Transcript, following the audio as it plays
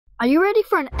Are you ready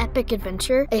for an epic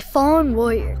adventure? A fallen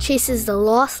warrior chases the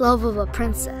lost love of a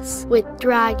princess with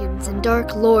dragons and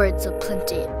dark lords of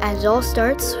plenty. And it all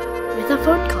starts with a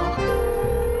phone call.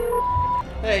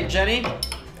 Hey, Jenny.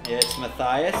 It's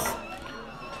Mathias.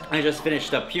 I just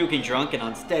finished up puking drunk and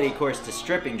on steady course to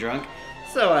stripping drunk,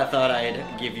 so I thought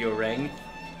I'd give you a ring.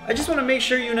 I just want to make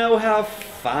sure you know how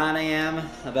fine I am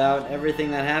about everything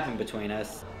that happened between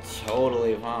us.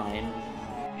 Totally fine.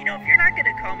 You know, if you're not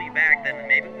gonna call me back, then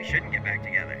maybe we shouldn't get back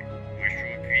together. Which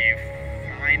would be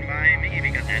fine by me,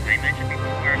 because as I mentioned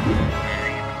before,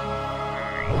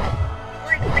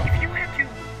 like if you had to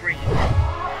rate on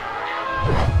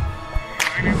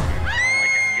a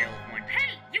scale of 1 to...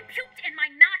 Hey, you puked in my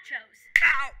nachos!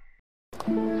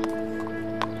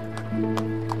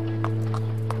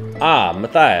 Ow! Ah,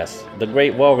 Matthias, the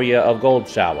great warrior of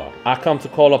Goldshower. I come to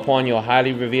call upon your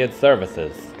highly revered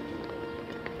services.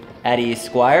 At ease,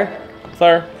 Squire.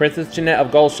 Sir, Princess Jeanette of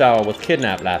Goldshower was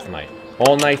kidnapped last night.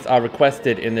 All knights are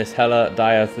requested in this hella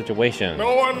dire situation.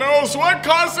 No one knows what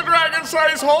caused the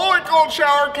dragon-sized hole in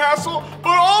Goldshower Castle,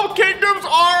 but all kingdoms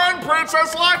are on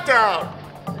princess lockdown.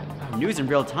 News in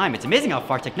real time. It's amazing how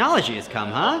far technology has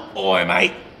come, huh? Oi,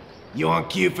 mate. You on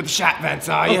cue for the shot vents,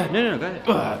 are you? No, go ahead.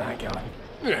 Oh, thank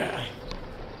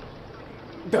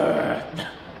God.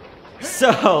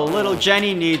 So, little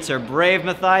Jenny needs her brave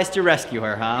Matthias to rescue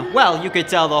her, huh? Well, you could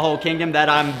tell the whole kingdom that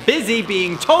I'm busy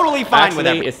being totally fine with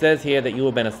everything. It says here that you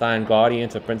have been assigned guardian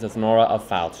to Princess Nora of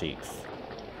Foul Cheeks.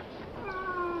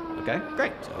 Okay,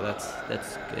 great. So that's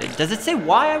good. Does it say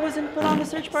why I wasn't put on the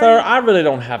search party? Sir, I really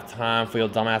don't have time for your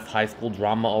dumbass high school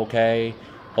drama, okay?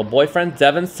 Her boyfriend,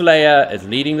 Devin Slayer, is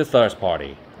leading the search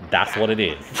party. That's what it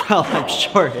is. Well, I'm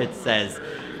sure it says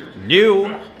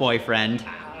new boyfriend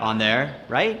on there,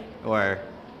 right? Or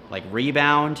like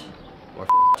rebound or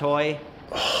toy.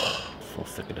 So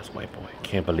sick of this white boy.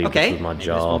 Can't believe Okay, this is my maybe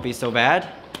job. this won't be so bad.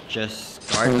 Just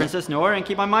guard Princess Nora and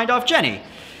keep my mind off Jenny.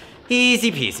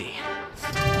 Easy peasy.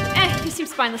 He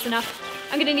seems spineless enough.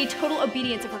 I'm gonna need total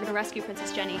obedience if we're gonna rescue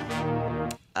Princess Jenny.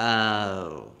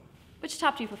 Oh. Which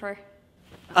top do you prefer?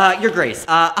 Your Grace,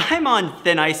 I'm on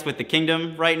thin ice with the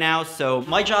kingdom right now, so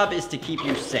my job is to keep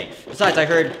you safe. Besides, I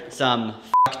heard some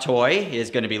toy is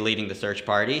gonna be leading the search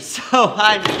party, so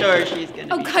I'm sure she's gonna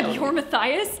be... Oh God, you're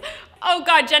Matthias? Oh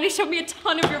God, Jenny showed me a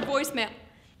ton of your voicemail.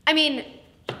 I mean,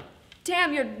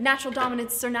 damn your natural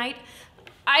dominance, Sir Knight.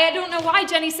 I don't know why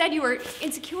Jenny said you were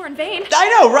insecure and vain. I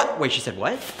know, right? Wait, she said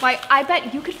what? Why, I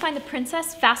bet you could find the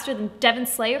princess faster than Devin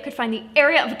Slayer could find the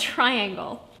area of a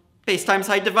triangle. Space times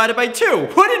height divided by 2.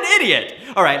 What an idiot!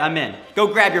 All right, I'm in. Go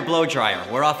grab your blow dryer.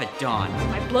 We're off at dawn.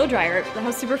 My blow dryer? How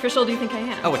superficial do you think I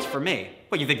am? Oh, it's for me.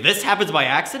 What, you think this happens by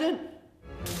accident?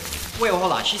 Wait,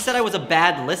 hold on. She said I was a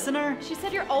bad listener? She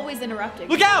said you're always interrupting.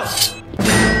 Look out!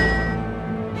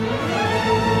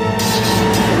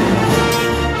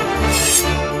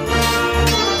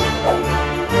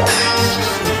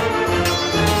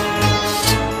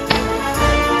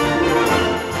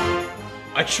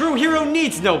 A true hero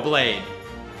needs no blade.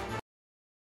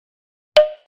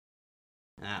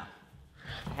 Ah.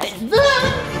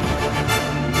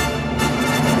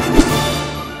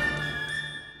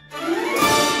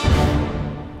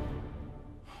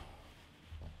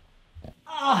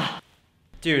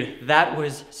 Dude, that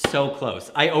was so close.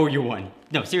 I owe you one.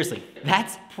 No, seriously,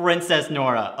 that's Princess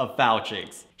Nora of Foul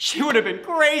Cheeks. She would have been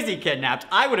crazy kidnapped.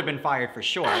 I would have been fired for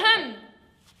sure. Ahem.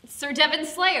 Sir Devin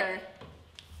Slayer.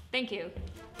 Thank you.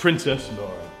 Princess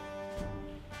Nora,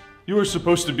 you were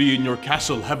supposed to be in your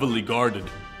castle heavily guarded.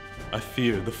 I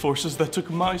fear the forces that took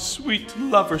my sweet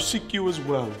lover seek you as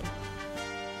well.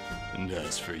 And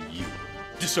as for you,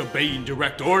 disobeying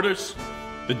direct orders,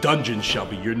 the dungeon shall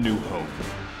be your new home.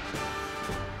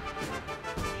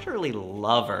 Surely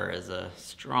lover is a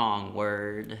strong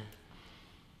word.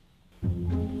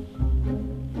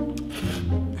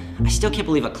 I still can't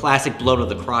believe a classic blow to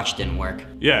the crotch didn't work.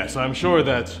 Yes, I'm sure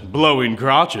that blowing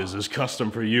crotches is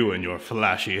custom for you and your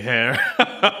flashy hair.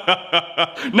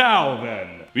 Now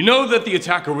then, we know that the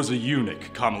attacker was a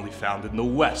eunuch commonly found in the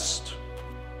west.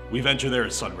 We venture there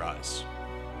at sunrise.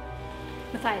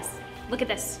 Matthias, look at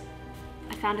this.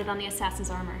 I found it on the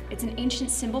assassin's armor. It's an ancient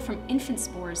symbol from infant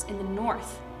spores in the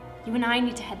north. You and I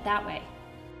need to head that way.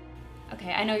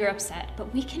 Okay, I know you're upset,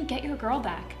 but we can get your girl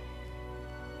back.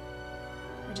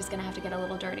 We're just gonna have to get a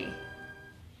little dirty.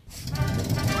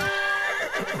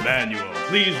 Manuel,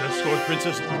 please escort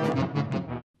Princess...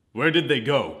 Where did they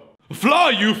go? Fly,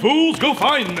 you fools! Go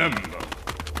find them!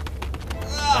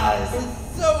 Ah, this is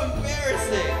so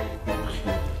embarrassing!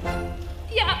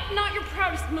 Yeah, not your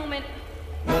proudest moment.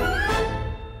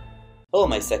 Hello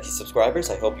my sexy subscribers,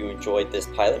 I hope you enjoyed this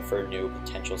pilot for a new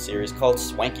potential series called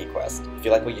Swanky Quest. If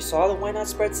you like what you saw, then why not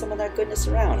spread some of that goodness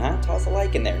around, huh? Toss a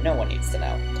like in there, no one needs to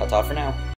know. Ta-ta for now.